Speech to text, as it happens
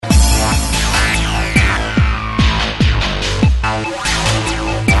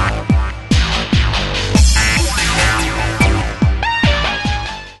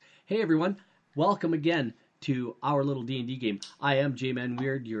Welcome again to our little D&D game. I am J-Man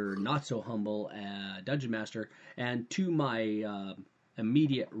Weird, your not-so-humble Dungeon Master, and to my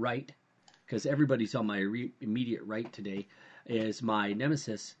immediate right, because everybody's on my immediate right today, is my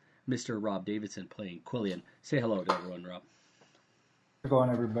nemesis, Mr. Rob Davidson, playing Quillian. Say hello to everyone, Rob. How's it going,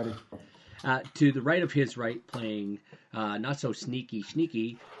 everybody? To the right of his right, playing not so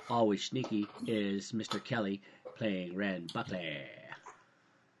sneaky, always sneaky, is Mr. Kelly, playing Ren Buckley.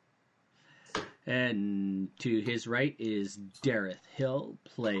 And to his right is Dareth Hill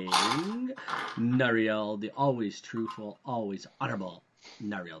playing Nariel, the always truthful, always honorable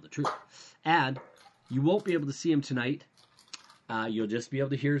Nariel the Truth. And you won't be able to see him tonight. You'll just be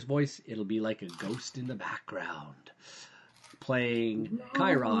able to hear his voice. It'll be like a ghost in the background. Playing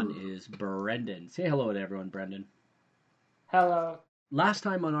Chiron is Brendan. Say hello to everyone, Brendan. Hello. Last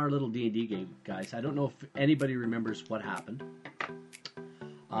time on our little D&D game, guys, I don't know if anybody remembers what happened.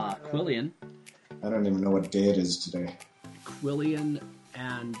 Quillian... I don't even know what day it is today. Quillian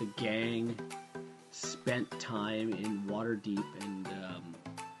and the gang spent time in Waterdeep, and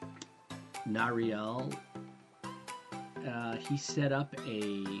Nariel, he set up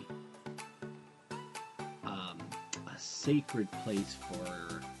a sacred place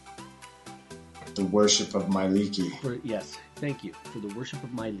for the worship of Myliki. Yes, thank you. For the worship of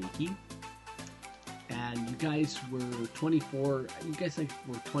Myliki. And you guys were 24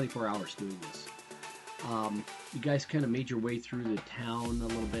 hours doing this. You guys kind of made your way through the town a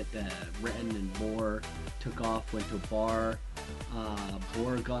little bit. Ren and Boar took off, went to a bar.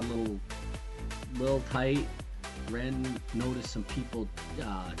 Boar got a little tight. Ren noticed some people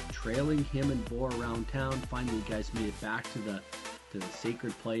trailing him and Boar around town. Finally, you guys made it back to the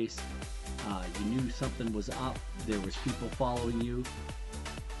sacred place. You knew something was up. There was people following you.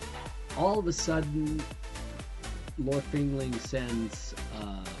 All of a sudden, Lord Fingling sends...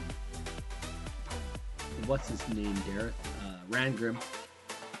 what's his name, Dareth? Rangrim,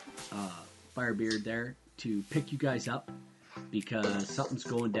 Firebeard there, to pick you guys up because something's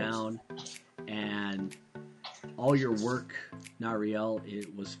going down, and all your work, Nariel,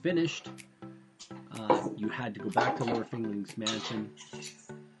 it was finished. You had to go back to Lord Fingling's mansion.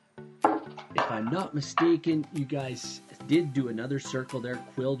 If I'm not mistaken, you guys did do another circle there.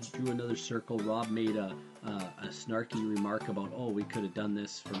 Quill drew another circle. Rob made a snarky remark about, we could have done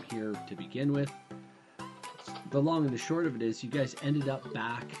this from here to begin with. The long and the short of it is, you guys ended up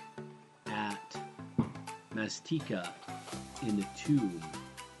back at Mastika in the tomb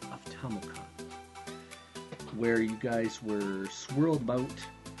of Tamokan, where you guys were swirled about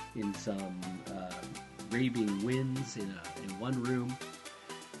in some raving winds in one room,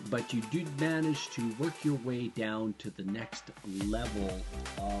 but you did manage to work your way down to the next level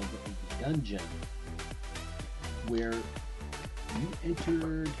of the dungeon, where you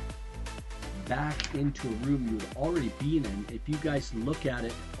entered back into a room you had already been in. If you guys look at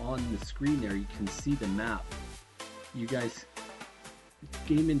it on the screen there, you can see the map. You guys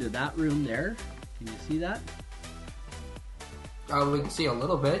came into that room there. Can you see that? We can see a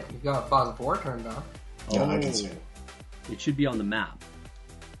little bit. You've got Phase 4 turned on. Yeah, I can see it. It should be on the map.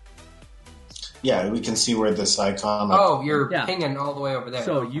 Yeah, we can see where this icon... you're pinging all the way over there.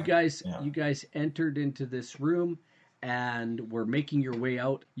 So you guys entered into this room and were making your way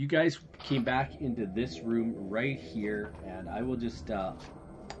out. You guys came back into this room right here, and I will just,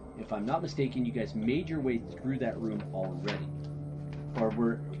 if I'm not mistaken, you guys made your way through that room already,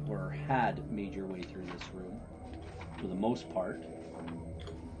 or had made your way through this room for the most part,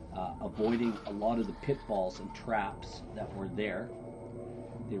 avoiding a lot of the pitfalls and traps that were there.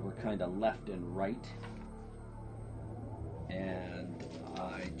 They were kind of left and right, and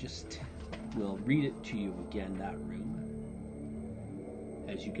I just will read it to you again, that room,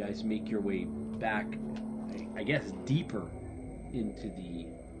 as you guys make your way back, I guess, deeper into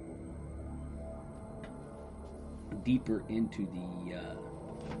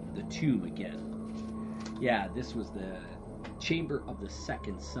the tomb again. Yeah, this was the Chamber of the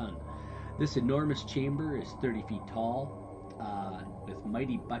Second Sun. This enormous chamber is 30 feet tall, with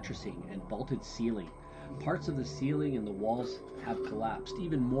mighty buttressing and vaulted ceiling. Parts of the ceiling and the walls have collapsed.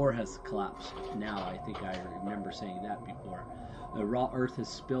 Even more has collapsed now. I think I remember saying that before. The raw earth has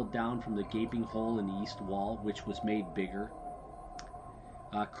spilled down from the gaping hole in the east wall, which was made bigger.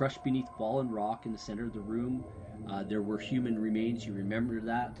 Crushed beneath fallen rock in the center of the room, there were human remains. You remember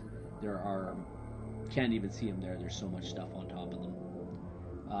that? There are... Can't even see them there. There's so much stuff on top of them.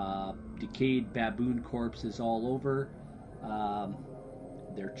 Decayed baboon corpses all over.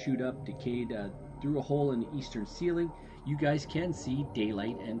 They're chewed up, decayed, through a hole in the eastern ceiling. You guys can see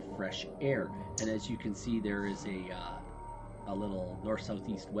daylight and fresh air. And as you can see, there is a little north, south,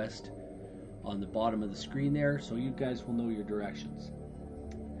 east, west on the bottom of the screen there, so you guys will know your directions.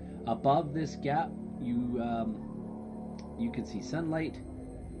 Above this gap, you can see sunlight,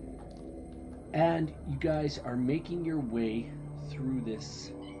 and you guys are making your way through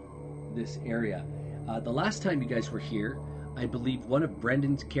this area. The last time you guys were here, I believe one of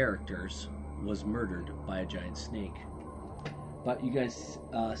Brendan's characters was murdered by a giant snake. But you guys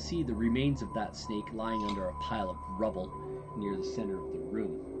see the remains of that snake lying under a pile of rubble near the center of the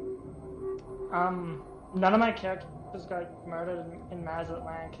room. None of my characters got murdered in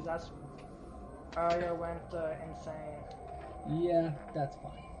Mazatlan because that's Arya went insane. Yeah, that's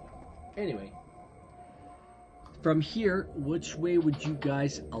fine. Anyway, from here, which way would you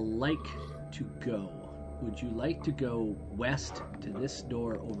guys like to go? Would you like to go west to this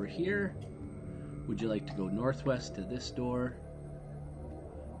door over here? Would you like to go northwest to this door?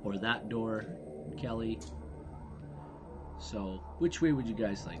 Or that door, Kelly? So, which way would you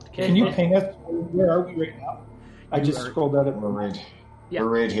guys like to go? Can you ping us? Where are we right now? I just scrolled out of We're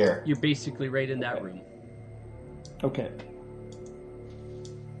right here. You're basically right in that room. Okay.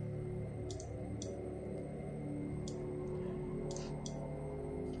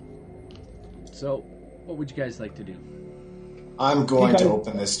 So, what would you guys like to do? I'm going to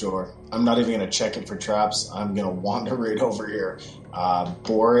open this door. I'm not even going to check it for traps. I'm going to wander right over here.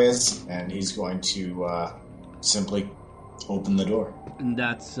 Boar is, and he's going to simply open the door. And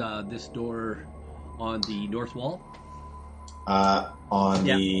that's this door on the north wall? On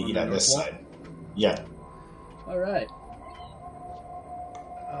this wall? Side. Yeah. All right.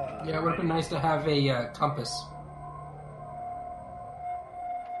 Yeah, it would have been nice to have a compass.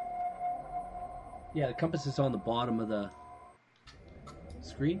 Yeah, the compass is on the bottom of the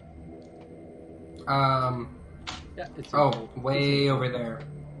screen. Yeah, it's way over there.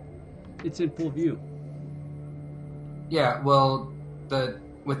 It's in full view. Yeah, well,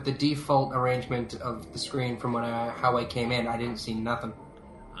 with the default arrangement of the screen from how I came in, I didn't see nothing.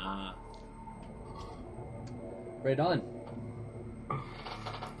 Right on.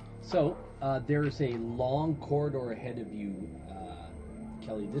 So, there's a long corridor ahead of you,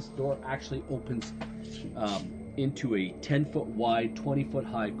 Kelly. This door actually opens into a 10-foot wide, 20-foot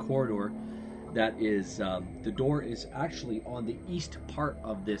high corridor that is, the door is actually on the east part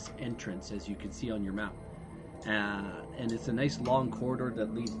of this entrance, as you can see on your map. And it's a nice long corridor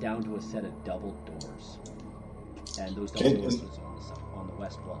that leads down to a set of double doors. And those double doors is on the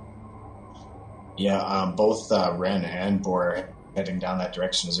west wall. Yeah, both Ren and Boar are heading down that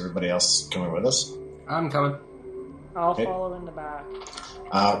direction. Is everybody else coming with us? I'm coming. I'll follow in the back.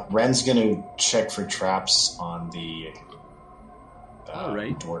 Ren's going to check for traps on the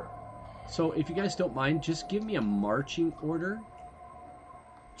door. So if you guys don't mind, just give me a marching order.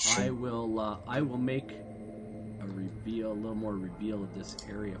 Sure. I will make a little more reveal of this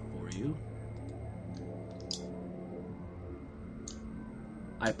area for you.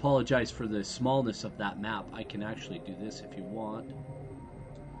 I apologize for the smallness of that map. I can actually do this if you want.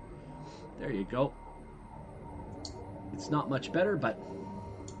 There you go. It's not much better, but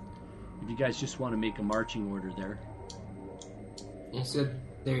if you guys just want to make a marching order there. You said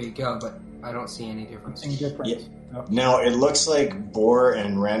there you go, but I don't see any difference. Yeah. Now, it looks like Boar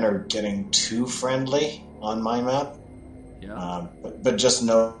and Ren are getting too friendly on my map. Yeah. But just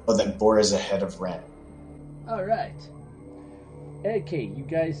know that Boar is ahead of Ren. All right. Okay, you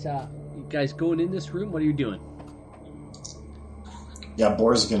guys going in this room? What are you doing? Yeah,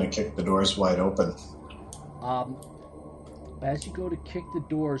 Boar's going to kick the doors wide open. As you go to kick the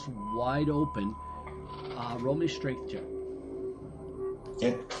doors wide open, roll me a strength check.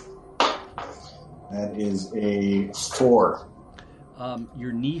 Okay. That is a 4.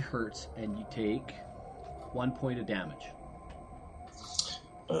 Your knee hurts and you take 1 point of damage.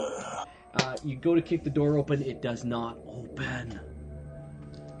 You go to kick the door open, it does not open.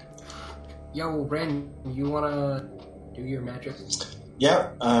 Yo, Ren, you wanna do your magic?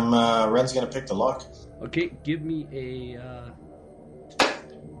 Yeah, Ren's gonna pick the lock. Okay, give me a.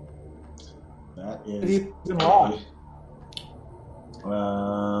 That is.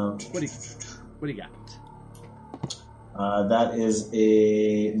 What do you got? That is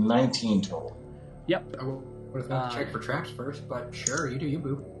a 19 total. Yep. I would have to check for traps first, but sure, you do you,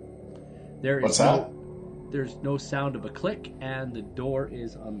 boo. What's that? There's no sound of a click, and the door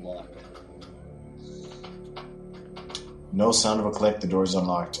is unlocked. No sound of a click, the door's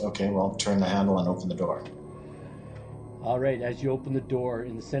unlocked. Okay, well, turn the handle and open the door. All right, as you open the door,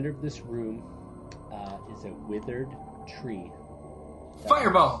 in the center of this room is a withered tree.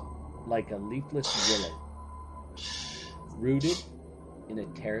 Fireball! Like a leafless willow. Rooted in a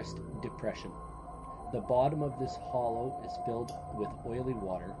terraced depression. The bottom of this hollow is filled with oily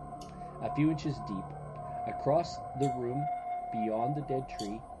water. a few inches deep. Across the room, beyond the dead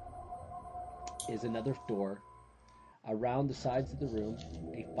tree, is another door. Around the sides of the room,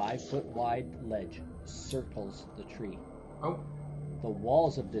 a 5-foot wide ledge circles the tree. Oh. The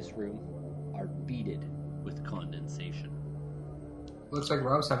walls of this room are beaded with condensation. Looks like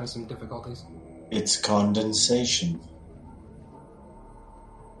Rob's having some difficulties. It's condensation.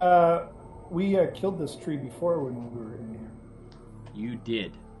 We killed this tree before when we were in here. You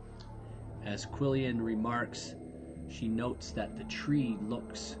did. As Quillian remarks, she notes that the tree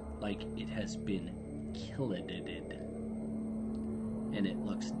looks like it has been killidated. And it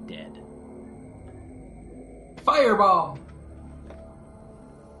looks dead. Fireball!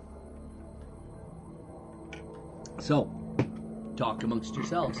 So, talk amongst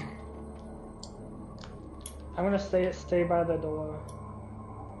yourselves. I'm gonna stay by the door.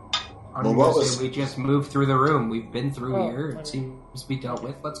 I'm Well, gonna what was- say we just moved through the room. We've been through Oh, here. okay. It seems to be dealt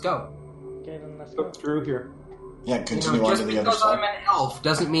with. Let's go. Okay, then let's go. Look through here. Yeah, continue on just to the other because I'm side. an elf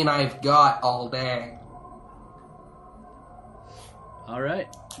doesn't mean I've got all day. Alright,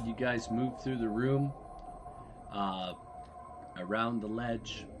 you guys move through the room, around the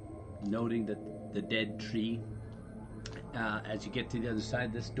ledge, noting that the dead tree. As you get to the other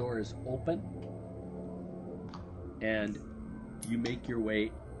side, this door is open, and you make your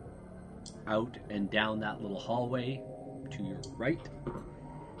way out and down that little hallway to your right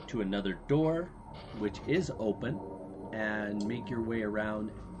to another door, which is open, and make your way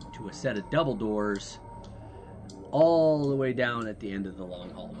around to a set of double doors all the way down at the end of the long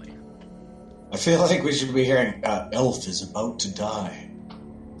hallway. I feel like we should be hearing, Elf is about to die.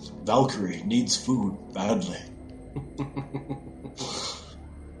 Valkyrie needs food badly.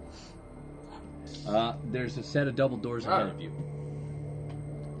 There's a set of double doors ahead of you.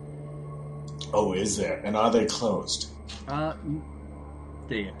 Oh, is there? And are they closed?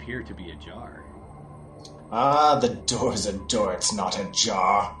 They appear to be ajar. The door's a door, it's not a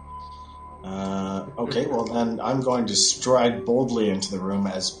jar. Okay, well then I'm going to stride boldly into the room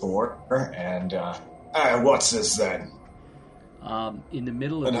as Boar, and, what's this then? In the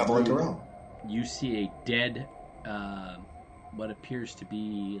middle of And the have a look room, around. you see a dead, what appears to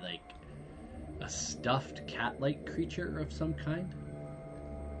be like a stuffed cat-like creature of some kind.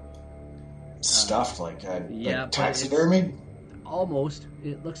 Stuffed, like yeah, but taxidermy? Almost.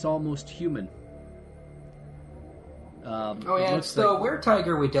 It looks almost human. Oh It yeah, looks it's the like- were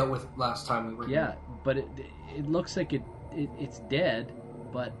tiger we dealt with last time we were Yeah, here. but it looks like it's dead,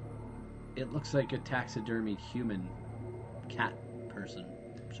 but it looks like a taxidermied human cat person,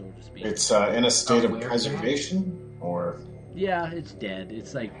 so to speak. It's in a state of where? preservation? Or... Yeah, it's dead.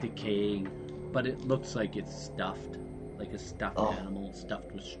 It's like decaying, but it looks like it's stuffed, like a stuffed animal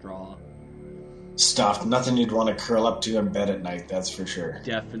stuffed with straw. Stuffed. Nothing you'd want to curl up to in bed at night, that's for sure.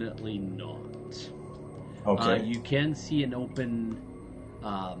 Definitely not. Okay. You can see an open,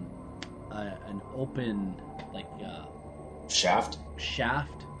 Shaft?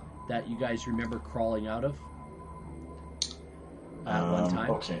 shaft that you guys remember crawling out of at one time.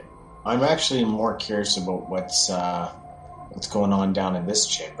 Okay. I'm actually more curious about what's going on down in this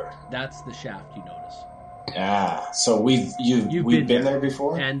chamber. That's the shaft you notice. So we've been there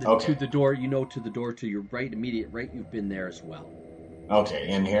before? And Okay. to the door, to the door to your right, immediate right, you've been there as well. Okay,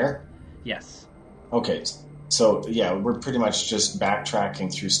 in here? Yes. Okay. So yeah, we're pretty much just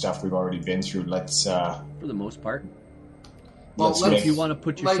backtracking through stuff we've already been through. Let's For the most part. Well, If you want to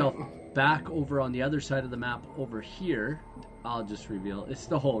put like- yourself back over on the other side of the map over here, I'll just reveal. It's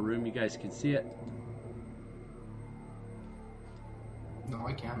the whole room. You guys can see it. No,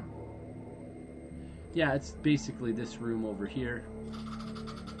 I can't. Yeah, it's basically this room over here.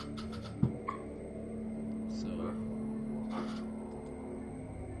 So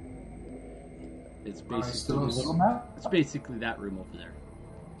it's still basically Little map? it's basically that room over there.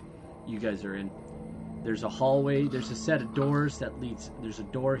 You guys are in. There's a hallway. There's a set of doors that leads. There's a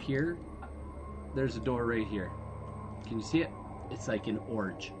door here. There's a door right here. Can you see it? It's like an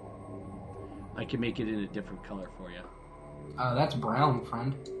orange. I can make it in a different color for you. That's brown,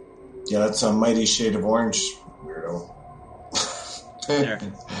 friend. Yeah, that's a mighty shade of orange, weirdo. There.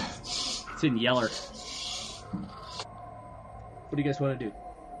 It's in yeller. What do you guys want to do?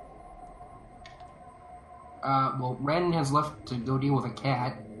 Well, Ren has left to go deal with a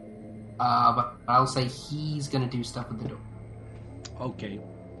cat. But I'll say he's gonna do stuff with the door. Okay.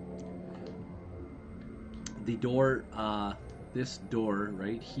 The door, this door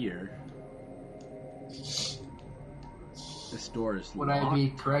right here. This door is Would locked. I be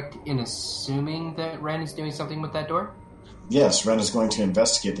correct in assuming that Ren is doing something with that door? Yes, Ren is going to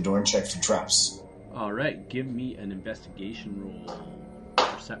investigate the door and check for traps. All right, give me an investigation roll.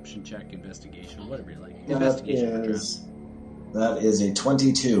 perception check, investigation, whatever you like. That Investigation. is a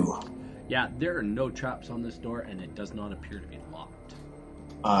 22. Yeah, there are no traps on this door, and it does not appear to be locked.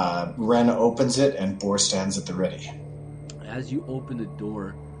 Ren opens it, and Boar stands at the ready. As you open the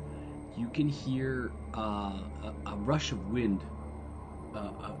door, you can hear a rush of wind.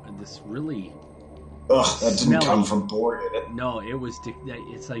 This really... Ugh, that didn't come from Boar, did it? No, it was...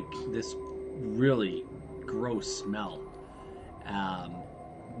 It's like this really gross smell.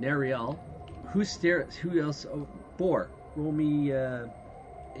 Nariel, who else? Oh, Boar, roll me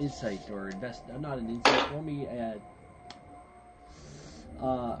insight or invest. Not an insight. Roll me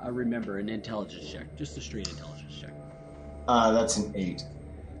I remember an intelligence check, just a straight intelligence check. That's an 8.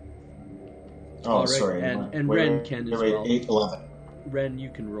 Oh, right. sorry. And Ren can as well. 8, 11. Ren, you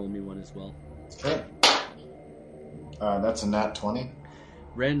can roll me one as well. Okay. That's a nat 20.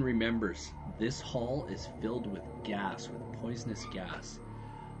 Ren remembers this hall is filled with gas, with poisonous gas.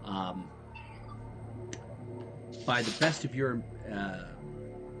 By the best of your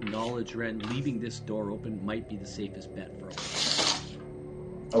knowledge, Ren, leaving this door open might be the safest bet for a while.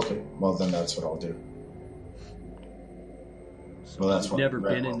 Okay, well then that's what I'll do. So Well, that's you've what never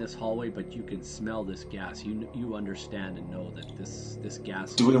Ren been in will. this hallway, but you can smell this gas. You understand and know that this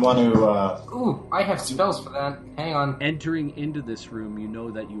gas... Do we want to... Ooh, I have spells for that. Hang on. Entering into this room, you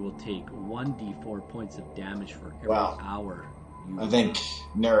know that you will take 1d4 points of damage for every Wow. hour. I think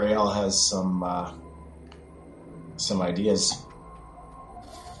Nariel has some ideas.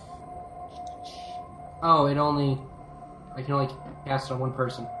 Oh, I can only cast it on one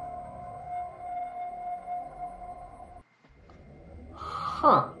person.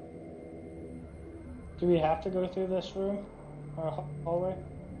 Huh. Do we have to go through this room or hallway?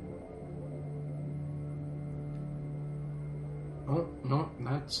 Oh, no,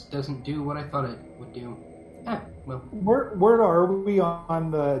 that doesn't do what I thought it would do. Well. Where are we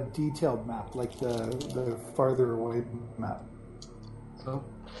on the detailed map, like the farther away map? So,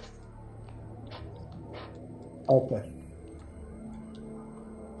 Okay.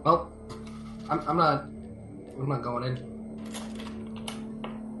 well, I'm not going in.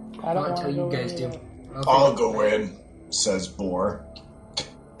 I don't want Until to you go guys in do. either. Okay. I'll go in, says Boar.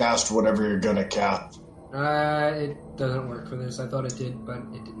 Cast whatever you're gonna cast. It doesn't work for this. I thought it did, but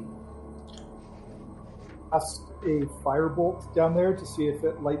it didn't. Cast a firebolt down there to see if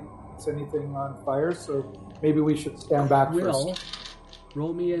it lights anything on fire. So maybe we should stand back Will, first.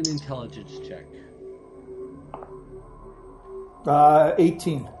 roll me an intelligence check.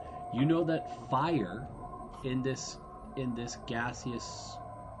 18. You know that fire in this gaseous,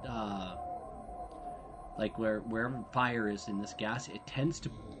 like wherever fire is in this gas,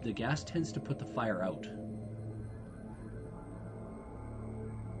 the gas tends to put the fire out.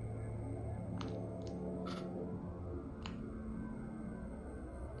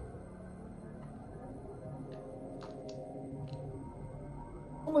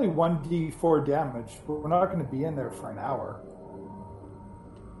 Only 1d4 damage. We're not going to be in there for an hour.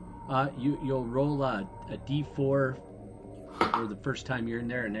 You'll roll a d4 for the first time you're in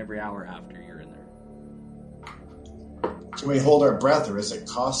there, and every hour after you're in there. Can we hold our breath, or is it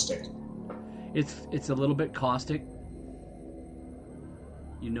caustic? It's a little bit caustic.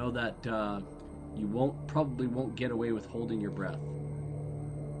 You know that you probably won't get away with holding your breath.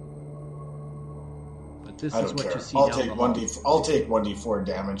 But this I is don't what care. you see I'll down take the hall. 1d. I'll take 1d4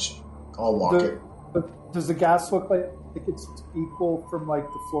 damage. I'll walk it. Does the gas look like it's equal from like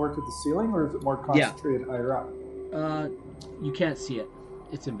the floor to the ceiling, or is it more concentrated higher up? You can't see it.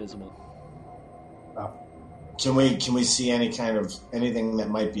 It's invisible. Oh. Can we see anything that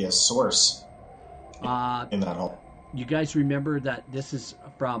might be a source in that hole? You guys remember that this is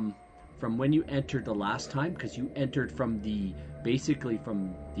from when you entered the last time, because you entered from the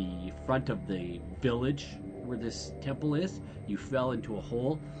front of the village where this temple is. You fell into a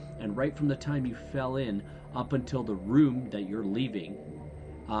hole, and right from the time you fell in up until the room that you're leaving,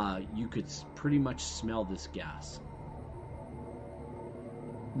 you could pretty much smell this gas.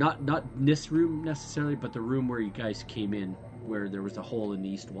 Not in this room necessarily, but the room where you guys came in, where there was a hole in the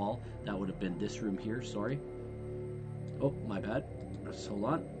east wall. That would have been this room here, sorry. Oh, my bad. Just hold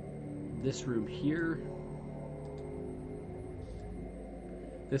on. This room here.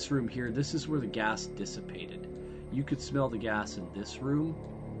 This room here, this is where the gas dissipated. You could smell the gas in this room,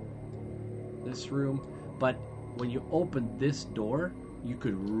 but when you opened this door, you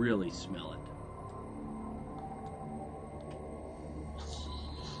could really smell it.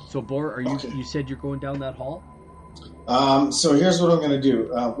 So, Bor, you said you're going down that hall? So here's what I'm going to do.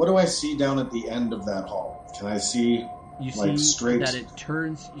 What do I see down at the end of that hall? Can I see You like see straight? that it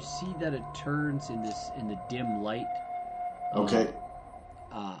turns. You see that it turns in the dim light. Okay.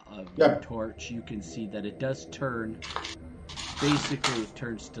 of Yeah. your torch, you can see that it does turn. Basically, it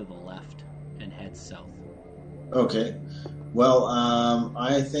turns to the left and heads south. Okay. Well,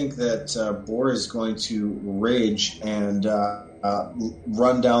 I think that Boar is going to rage and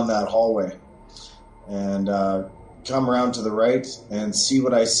run down that hallway and come around to the right and see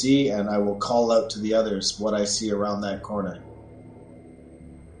what I see, and I will call out to the others what I see around that corner.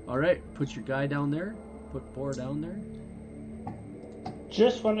 All right, put your guy down there. Put Boar down there.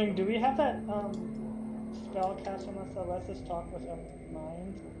 Just wondering, do we have that spell cast on us that lets us talk with our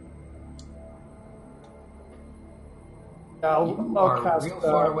minds? Yeah, You I'll are cast. real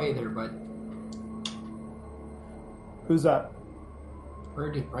far away there, bud. Who's that?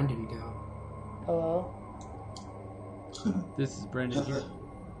 Where did Brendan go? Hello? This is Brendan here.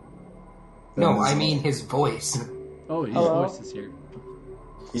 No, I mean his voice. Oh, his Hello? voice is here.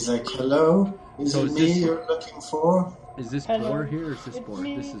 He's like, hello? Is So it is me this- you're looking for? Is this Hello, Boar here or is this it's Boar?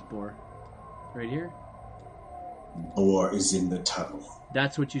 me. This is Boar. Right here? Boar is in the tunnel.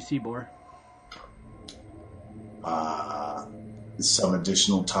 That's what you see, Boar. Some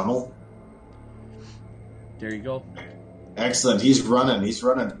additional tunnel. There you go. Excellent. He's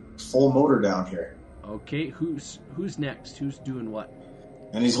running full motor down here. Okay, who's next? Who's doing what?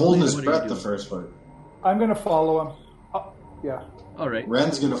 And he's holding his What are you breath the doing? first part. I'm going to follow him. Oh, yeah. All right,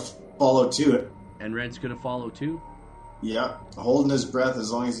 Ren's going to follow too. and Ren's gonna follow too. Yeah, holding his breath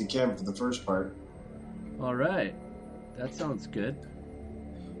as long as he can for the first part. All right, that sounds good.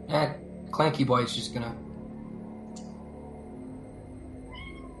 Yeah, Clanky Boy's just gonna.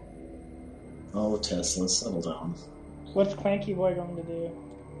 Oh, Tesla, settle down. What's Clanky Boy going to do?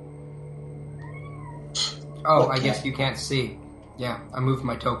 Oh, Okay. I guess you can't see. Yeah, I moved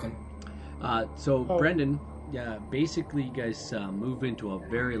my token. So Oh. Brendan, yeah, basically you guys move into a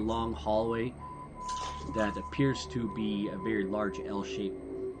very long hallway that appears to be a very large L shape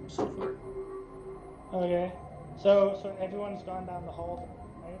so far. Okay. So everyone's gone down the hall,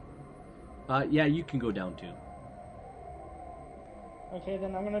 right? Yeah, you can go down too. Okay,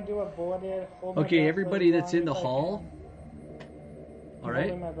 then I'm gonna do a boarded. Hold my Okay, breath everybody for as that's long in the as I hall. can. All I'm right.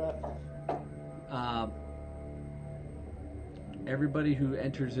 holding my breath. Everybody who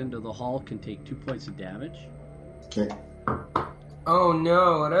enters into the hall can take 2 points of damage. Okay. Oh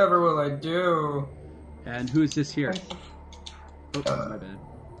no, whatever will I do? And who is this here? Oh, my bad.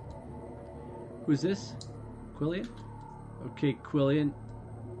 Who's this? Quillian? Okay, Quillian.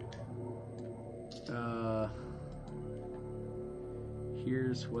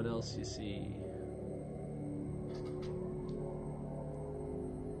 Here's what else you see.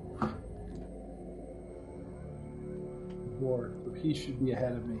 Boar, so he should be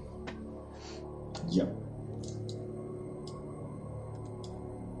ahead of me. Yep.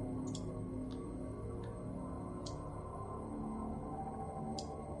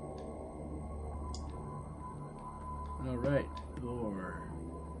 All right, Boar.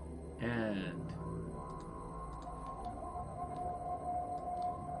 And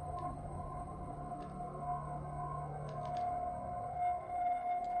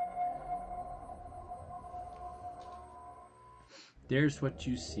there's what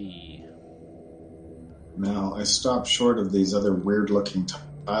you see. Now, I stopped short of these other weird-looking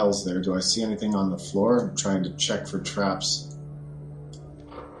tiles there. Do I see anything on the floor? I'm trying to check for traps.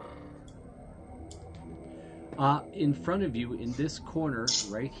 In front of you, in this corner,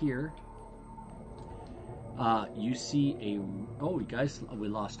 right here, you see a... Oh, you guys, we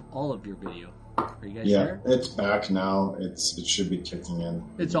lost all of your video. Are you guys Yeah, there? it's back now. It should be kicking in.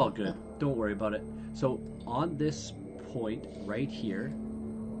 It's all good. Don't worry about it. So, on this point, right here,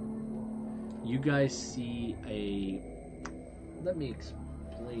 you guys see a... Let me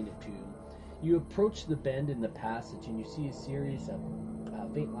explain it to you. You approach the bend in the passage, and you see a series of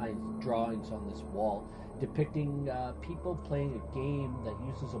faint lines drawings on this wall depicting people playing a game that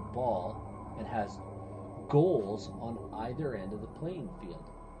uses a ball and has goals on either end of the playing field.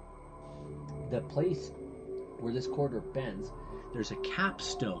 The place where this corridor bends, there's a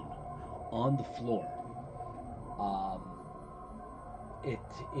capstone on the floor. It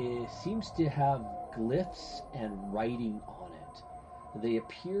seems to have glyphs and writing on it. They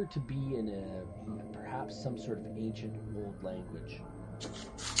appear to be in perhaps some sort of ancient old language.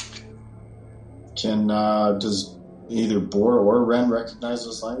 Does either Boar or Ren recognize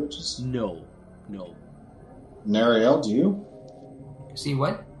those languages? No. Nariel, do you See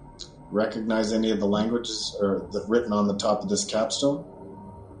what? recognize any of the languages written on the top of this capstone?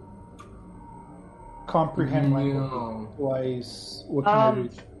 Comprehend language. No. Twice. What can I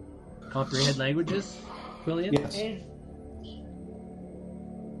read? Comprehend languages, Quillian? Yes. Is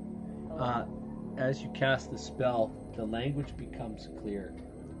As you cast the spell, the language becomes clear,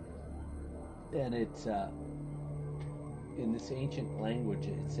 and it's in this ancient language.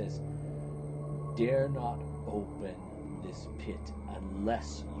 It says, "Dare not open this pit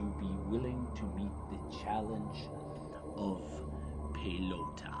unless you be willing to meet the challenge of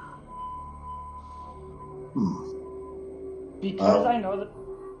Pelota." Because I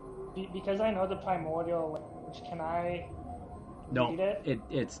know the primordial language, can I No, read it?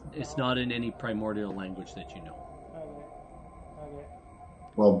 it's not in any primordial language that you know. Okay.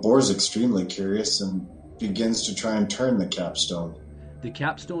 Well, Boar's extremely curious and begins to try and turn the capstone. The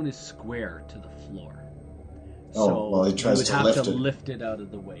capstone is square to the floor. Oh, So well, he tries you would to have lift to it. lift it out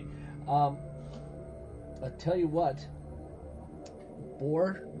of the way. I'll tell you what,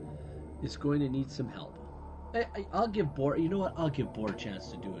 Boar is going to need some help. I'll give Boar, you know what, I'll give Boar a chance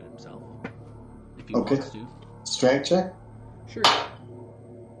to do it himself. If he Okay. wants to. Strength check? Sure.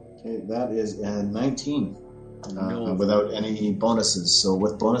 Okay, that is a 19. No. Without any bonuses. So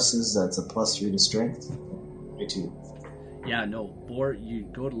with bonuses, that's a +3 to strength. 22. Yeah, no. Boar, you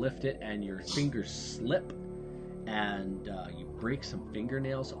go to lift it and your fingers slip and you break some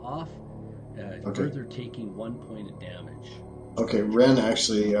fingernails off, further taking 1 point of damage. Okay, Ren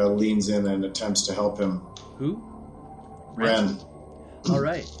actually leans in and attempts to help him. Who? Ren. All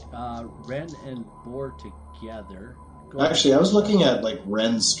right. Ren and Boar together. Go Actually, I was looking at like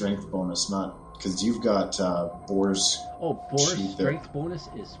Ren's strength bonus, not because you've got Boar's. Oh, Boar's sheet there. strength bonus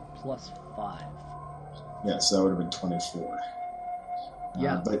is +5. Yeah, so that would have been 24.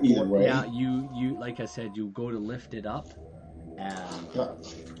 Yeah, but either way. Yeah, you like I said, you go to lift it up, and Yeah.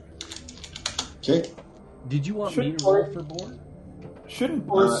 Okay. did you want me Shouldn't to roll Boar- for Boar? Shouldn't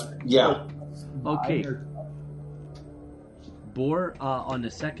Boris? Yeah. Okay. Boar on the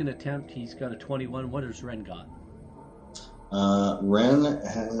second attempt, he's got a 21. What has Ren got? Ren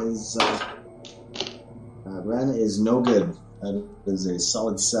has. Ren is no good. That is a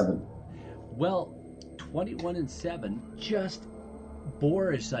solid 7. Well, 21 and 7. Just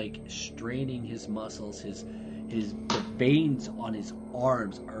Boar is like straining his muscles. The veins on his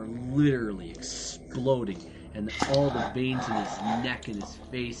arms are literally exploding, and all the veins in his neck and his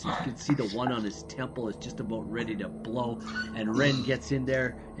face. You can see the one on his temple is just about ready to blow. And Ren gets in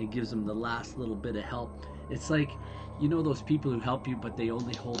there and gives him the last little bit of help. It's like, you know those people who help you, but they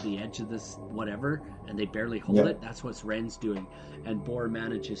only hold the edge of this whatever, and they barely hold Yeah. it. That's what Ren's doing, and Boar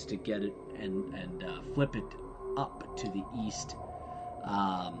manages to get it and flip it up to the east.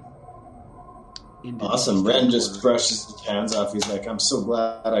 Into the Awesome. eastern Ren just corner. brushes his hands off. He's like, I'm so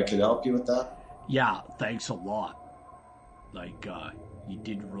glad I could help you with that. Yeah, thanks a lot. Like, you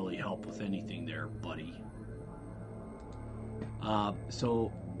didn't really help with anything there, buddy.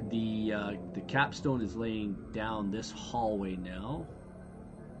 So the capstone is laying down this hallway now,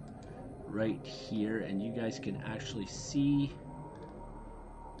 right here, and you guys can actually see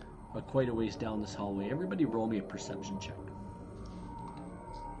quite a ways down this hallway. Everybody, roll me a perception check.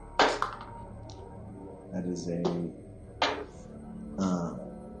 That is a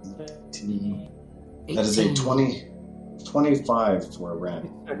 18. 18. That is a 25 for Ren.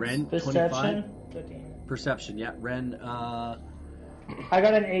 Ren, 25. Perception? 15. Perception, yeah. Ren, I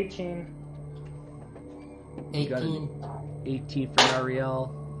got an 18. 18. 18 for Ariel.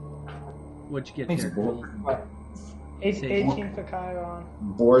 What'd you get Thanks, there, Boar. Cole? Say 18 for Chiron.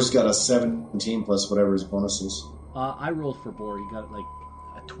 Boar's got a 17 plus whatever his bonus is. I rolled for Boar. He got like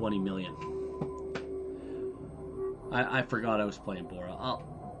a 20 million. I forgot I was playing Boar.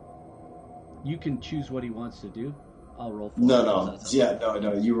 You can choose what he wants to do. I'll roll for him. No. Yeah,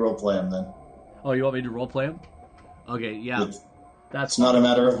 no. You role play him then. Oh, you want me to role play him? Okay, yeah. It's not a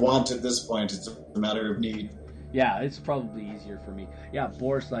matter of want at this point. It's a matter of need. Yeah, it's probably easier for me. Yeah,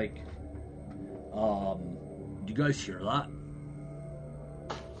 Boar's like, you guys hear that?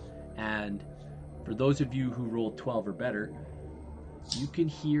 And for those of you who rolled 12 or better, you can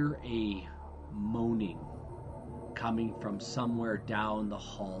hear a moaning coming from somewhere down the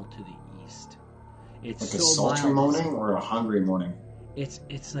hall to the east. It's Like a so sultry mild. moaning or a hungry moaning? It's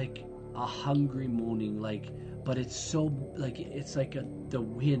like a hungry moaning, but it's so it's like the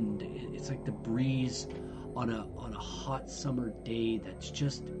wind. It's like the breeze on a hot summer day that's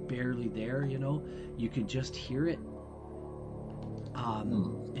just barely there. You know, you can just hear it.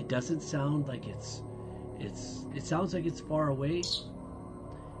 It doesn't sound like it sounds like it's far away,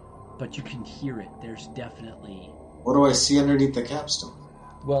 but you can hear it. There's definitely. What do I see underneath the capstone?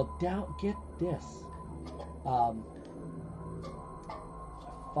 Well, get this. 5.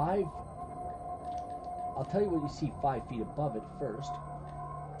 I'll tell you what you see 5 feet above it first.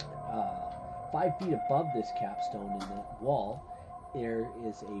 5 feet above this capstone in the wall, there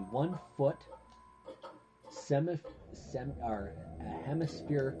is a 1 foot a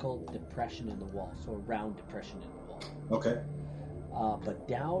hemispherical depression in the wall, so a round depression in the wall. Okay. But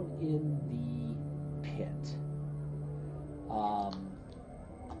down in the pit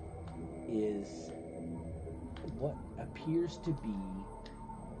is what appears to be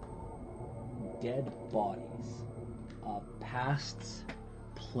dead bodies of past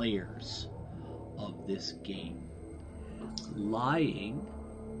players of this game. Lying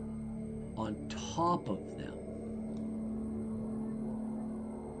on top of them.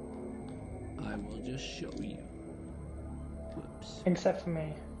 I will just show you. Whoops. Except for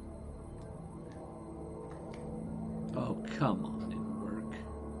me. Oh, come on, it didn't work.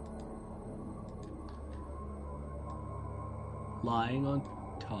 Lying on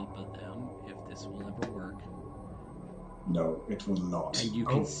top of them, if this will ever work. No, it will not. And you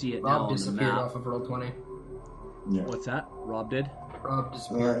can see it now Rob on the disappeared map. off of Roll20. Yeah. What's that? Rob did? Rob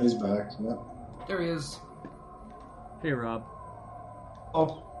disappeared. He's back. Yep. There he is. Hey, Rob.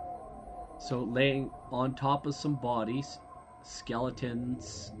 Oh, So laying on top of some bodies,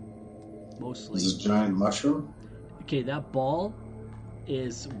 skeletons, mostly. Is this giant mushroom? Okay, that ball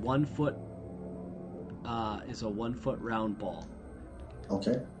is 1 foot. Is a 1 foot round ball,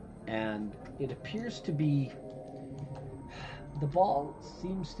 Okay. and it appears to be. The ball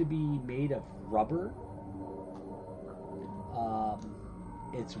seems to be made of rubber.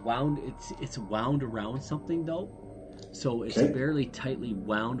 It's wound. It's wound around something though, so it's Okay. a fairly tightly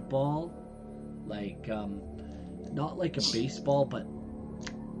wound ball, like not like a baseball, but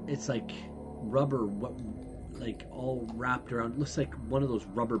it's like rubber. What, like all wrapped around. It looks like one of those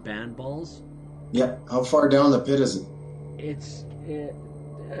rubber band balls. Yep. How far down the pit is it? It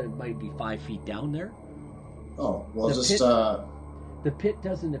might be 5 feet down there. Oh, well, The just pit- The pit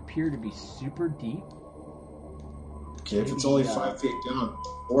doesn't appear to be super deep. okay. If it's only maybe, 5 feet down,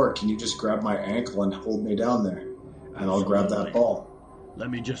 or can you just grab my ankle and hold me down there, and I'll grab that Absolutely. ball.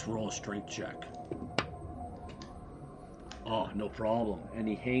 Let me just roll a strength check. Oh, no problem. And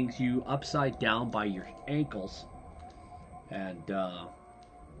he hangs you upside down by your ankles. And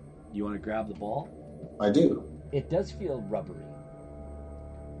you want to grab the ball? I do. It does feel rubbery.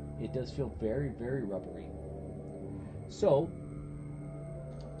 It does feel very, very rubbery. So,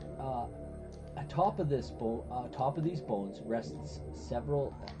 atop of these bones rests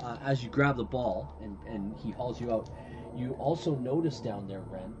several. As you grab the ball and he hauls you out, you also notice down there,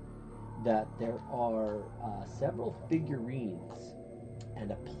 Ren, that there are several figurines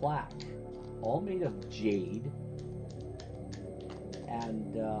and a plaque, all made of jade,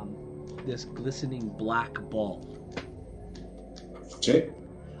 and this glistening black ball. Okay.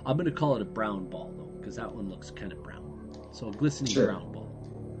 I'm going to call it a brown ball, though, because that one looks kind of brown. So a glistening Sure. brown ball.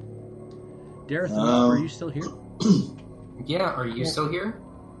 Dareth, are you still here? Yeah, are you still here?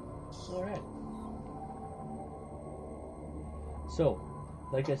 All right. So,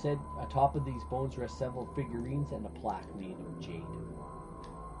 like I said, atop of these bones rest several figurines and a plaque made of jade.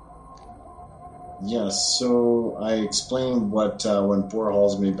 Yes, so I explained what when Boar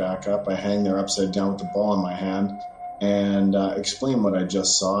hauls me back up, I hang there upside down with the ball in my hand and explain what I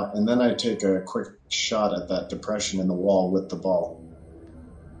just saw, and then I take a quick shot at that depression in the wall with the ball.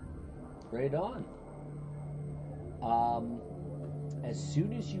 Right on. As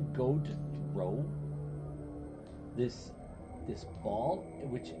soon as you go to throw this ball,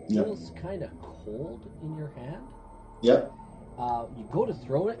 which Yep. feels kind of cold in your hand, Yep. you go to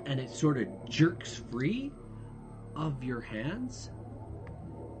throw it, and it sort of jerks free of your hands.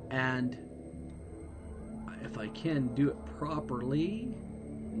 And if I can do it properly,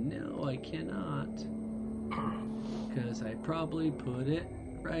 no, I cannot, because I probably put it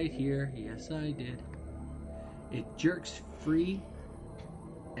right here. Yes, I did. It jerks free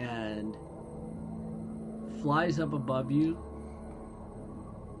and flies up above you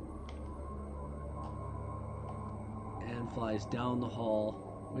and flies down the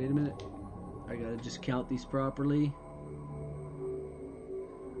hall. Wait a minute. I gotta just count these properly.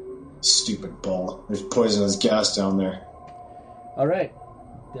 Stupid ball. There's poisonous gas down there. Alright.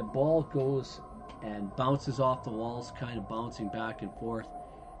 The ball goes and bounces off the walls, kind of bouncing back and forth.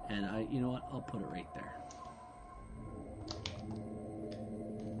 And you know what? I'll put it right there.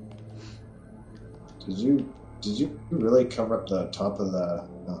 Did you really cover up the top of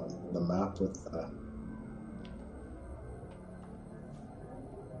the map with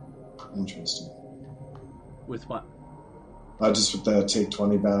interesting. With what? Just with the Take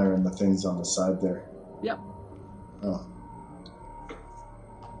 20 banner and the things on the side there. Yep. Oh.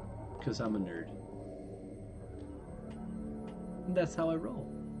 Because I'm a nerd. And that's how I roll.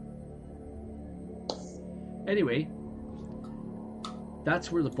 Anyway,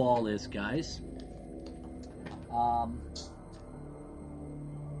 that's where the ball is, guys.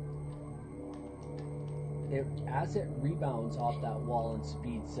 As it rebounds off that wall and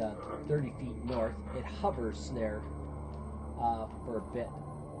speeds 30 feet north, it hovers there for a bit,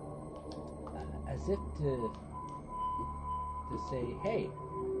 as if to say, "Hey,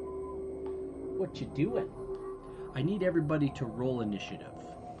 what you doing?" I need everybody to roll initiative.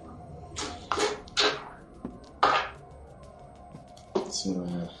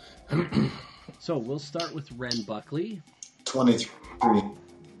 So we'll start with Ren Buckley. 23.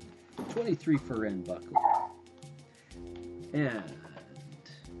 23 for Ren Buckley. And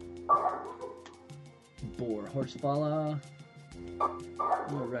Boar Horsefalla.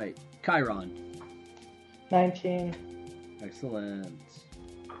 All right. Chiron. 19. Excellent.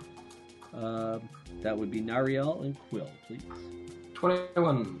 That would be Nariel and Quill, please.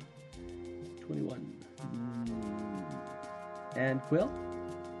 21. 21. And Quill?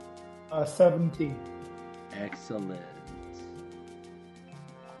 17. Excellent.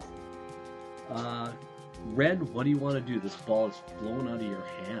 Ren, what do you want to do? This ball is blown out of your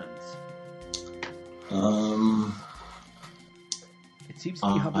hands. It seems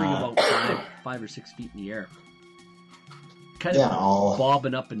to be hovering about 5 or 6 feet in the air. Kind of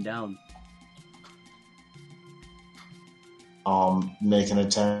bobbing up and down. I'll make an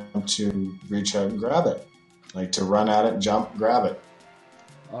attempt to reach out and grab it. Like to run at it, jump, grab it.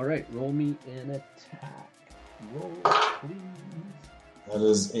 All right, roll me an attack. Roll, please. That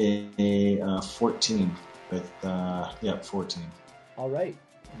is a 14 with 14. All right,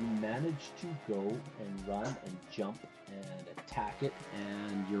 you manage to go and run and jump and attack it,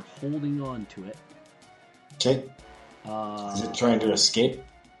 and you're holding on to it. Okay. Is it trying to escape?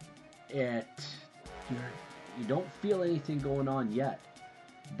 You don't feel anything going on yet,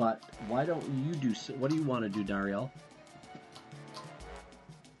 but why don't you do? What do you want to do, Dariel?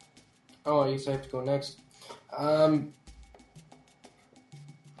 Oh, I guess I have to go next. I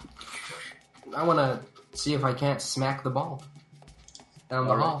want to see if I can't smack the ball down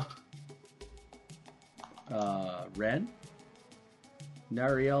the hall. Ren?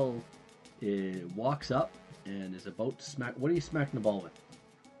 Nariel walks up and is about to smack. What are you smacking the ball with?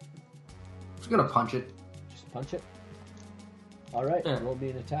 Just gonna punch it. Just punch it? Alright, Yeah. roll me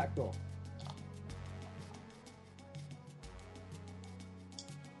an attack roll.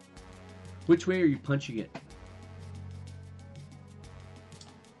 Which way are you punching it?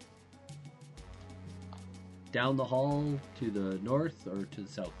 Down the hall, to the north, or to the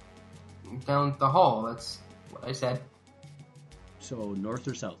south? Down the hall, that's what I said. So, north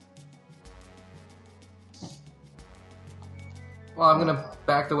or south? Well, I'm gonna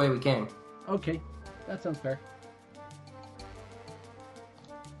back the way we came. Okay, that sounds fair.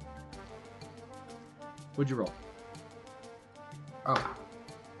 What'd you roll? Oh.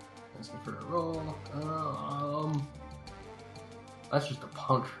 Asking for a roll. That's just a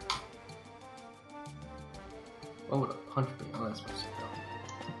punch. What would a punch be? Oh, that's my signal.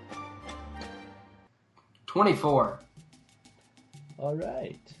 24. All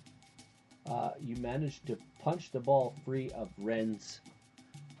right. You managed to punch the ball free of Ren's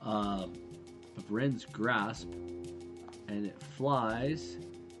grasp, and it flies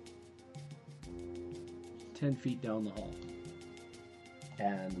 10 feet down the hall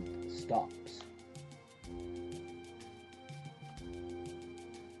and stops.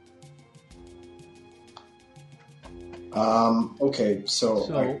 Okay, so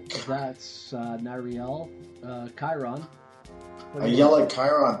that's Nariel. Chiron. I yell at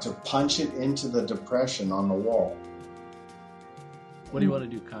Chiron to punch it into the depression on the wall. What do you want to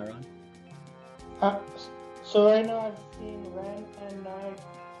do, Chiron? So right now I've seen Ren and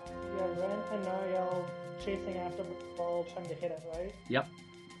Nariel chasing after the ball, trying to hit it, right? Yep.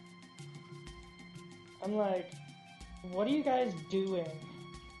 I'm like, what are you guys doing?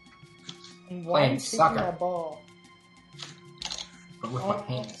 And why are Playing you chasing soccer. that ball? But with my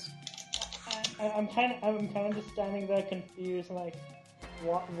hands. I'm kind of just standing there confused, like,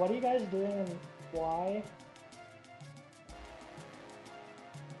 what are you guys doing and why?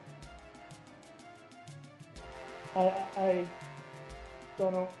 I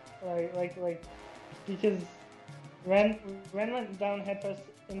don't know, like because Ren went down headfirst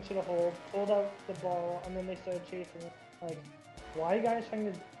into the hole, pulled out the ball, and then they started chasing it. Like, why are you guys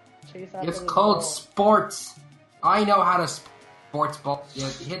trying to chase after It's this called ball? sports. I know how to sports ball. You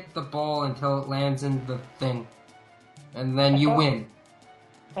hit the ball until it lands in the thing. And then you win.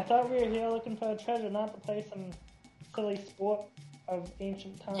 I thought we were here looking for a treasure, not to play some silly sport of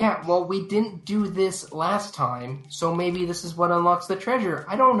ancient times. Yeah, well, we didn't do this last time, so maybe this is what unlocks the treasure.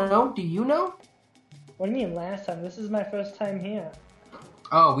 I don't know. Do you know? What do you mean last time? This is my first time here.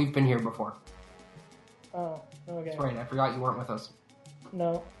 Oh, we've been here before. Oh, Okay. That's right, I forgot you weren't with us.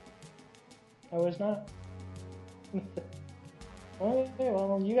 No, I was not. Okay,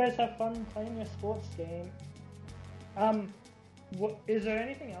 well, you guys have fun playing your sports game. Is there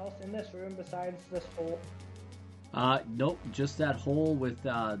anything else in this room besides this hole? Nope, just that hole with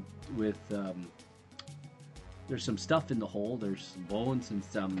there's some stuff in the hole. There's some bones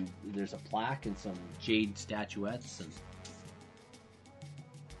and there's a plaque and some jade statuettes and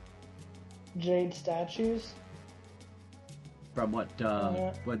Jade statues? from what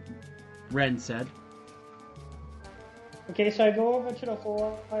Ren said. Okay, so I go over to the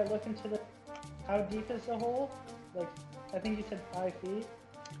hole, I look into the... How deep is the hole? Like, I think you said 5 feet?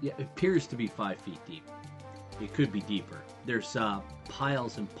 Yeah, it appears to be 5 feet deep. It could be deeper. There's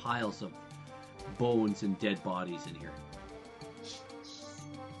piles and piles of bones and dead bodies in here.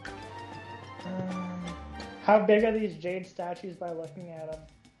 How big are these jade statues by looking at them?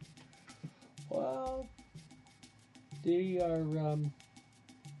 Well, they are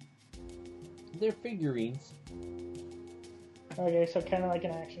they're figurines. Okay, so kind of like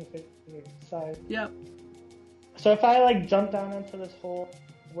an action figure size. Yep. So if I like jump down into this hole,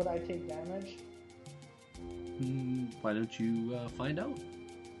 would I take damage? Why don't you find out?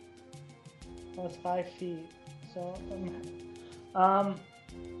 Well, it's 5 feet. So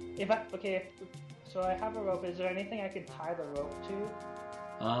so I have a rope. Is there anything I could tie the rope to?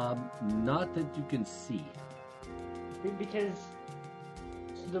 Not that you can see. Because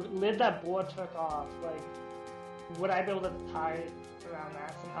the lid that Boar took off, like, would I be able to tie it around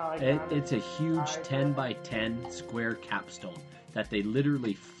that somehow? Like, It's a huge 10 by 10 square capstone that they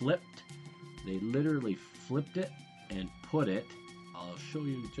literally flipped. They literally flipped it and put it. I'll show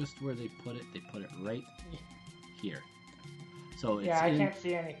you just where they put it. They put it right here. So it's I can't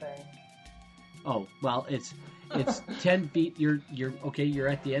see anything. Oh well, it's 10 feet. You're okay. You're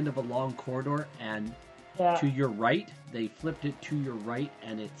at the end of a long corridor, and to your right, they flipped it to your right,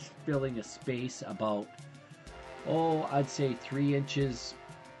 and it's filling a space about I'd say 3 inches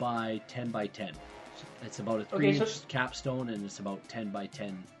by 10 by 10. It's about a 3-inch capstone, and it's about 10 by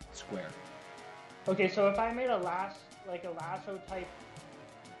 10 square. Okay, so if I made a lasso type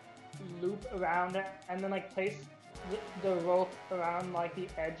loop around it, and then like place the rope around like the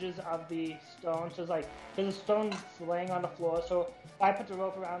edges of the stone, so it's like there's a stone laying on the floor, so if I put the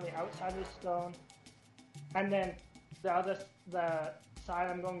rope around the outside of the stone, and then the side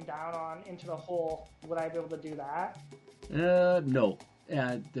I'm going down on into the hole, would I be able to do that? No.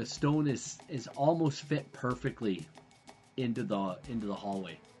 The stone is almost fit perfectly into the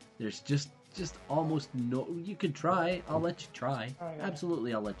hallway. There's just almost no. You can try. I'll let you try. Okay.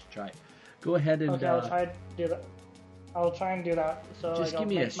 Absolutely, I'll let you try. Go ahead and. Okay, I'll try to do that. I'll try and do that. So just give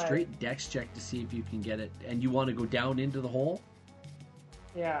me a straight dex check to see if you can get it. And you want to go down into the hole?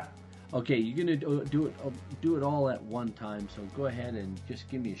 Yeah. Okay, you're gonna do it. Do it all at one time. So go ahead and just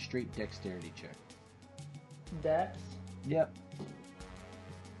give me a straight dexterity check. Dex. Yep.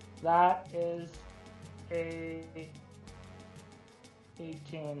 That is a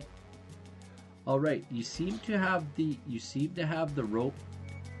 18. All right. You seem to have the rope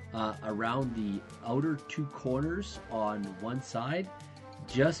around the outer 2 corners on one side,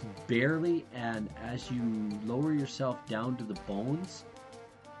 just barely. And as you lower yourself down to the bones,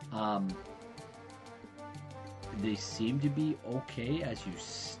 they seem to be okay as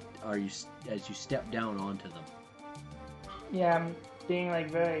you step down onto them. Yeah, I'm being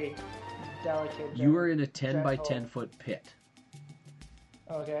like very delicate. You are in a 10 by 10 foot pit.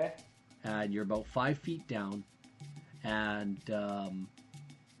 Okay. And you're about 5 feet down, and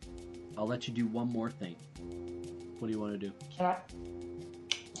I'll let you do one more thing. What do you want to do? Can I?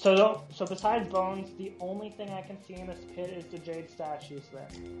 So besides bones, the only thing I can see in this pit is the jade statues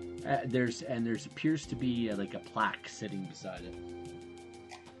there. There's appears to be like a plaque sitting beside it.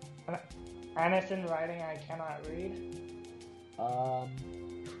 And it's in writing I cannot read.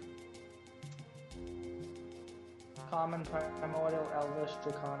 Common, primordial, elvish,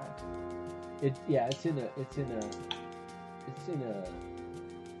 draconic. It's in a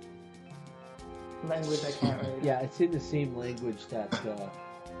language I can't read. Yeah, it's in the same language that.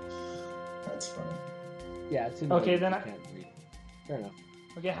 That's funny. Yeah, it's in. Okay, then I can't read. Fair enough.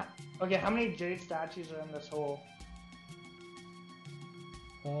 Okay. How many jade statues are in this hole?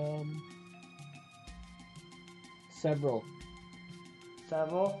 Several.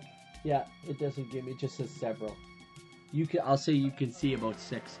 Several? Yeah, it doesn't give me. It just says several. I'll say you can see about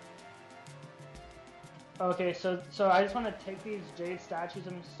 6. Okay, so I just want to take these jade statues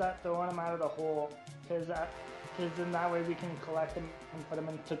and start throwing them out of the hole, because then that way we can collect them and put them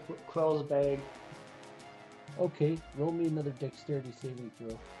into Quill's bag. Okay, roll me another dexterity saving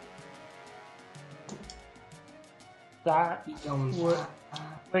throw. That He owns would... that.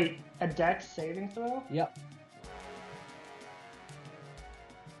 Wait, a dex saving throw? Yep.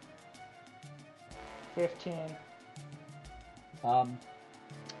 15.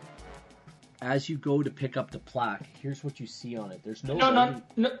 As you go to pick up the plaque, here's what you see on it. There's no.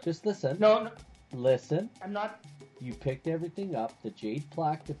 No. Just listen. No, Listen. I'm not... You picked everything up. The jade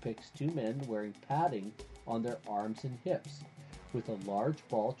plaque depicts two men wearing padding on their arms and hips, with a large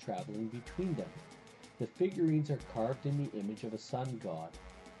ball traveling between them. The figurines are carved in the image of a sun god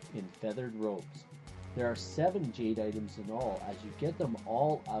in feathered robes. There are 7 jade items in all. As you get them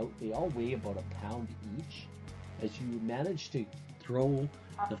all out, they all weigh about a pound each. As you manage to throw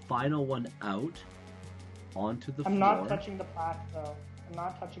the final one out onto the floor. I'm not touching the plaque, though. I'm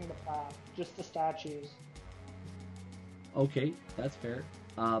not touching the plaque. Just the statues. Okay, that's fair.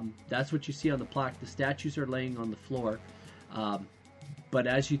 That's what you see on the plaque. The statues are laying on the floor. But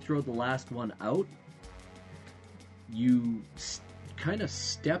as you throw the last one out, you kind of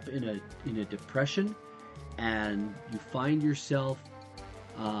step in a depression, and you find yourself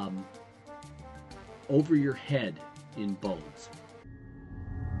over your head in bones.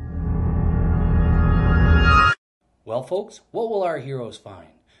 Well, folks, what will our heroes find?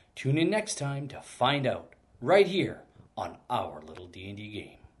 Tune in next time to find out, right here on our little D&D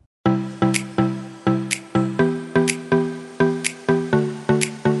game.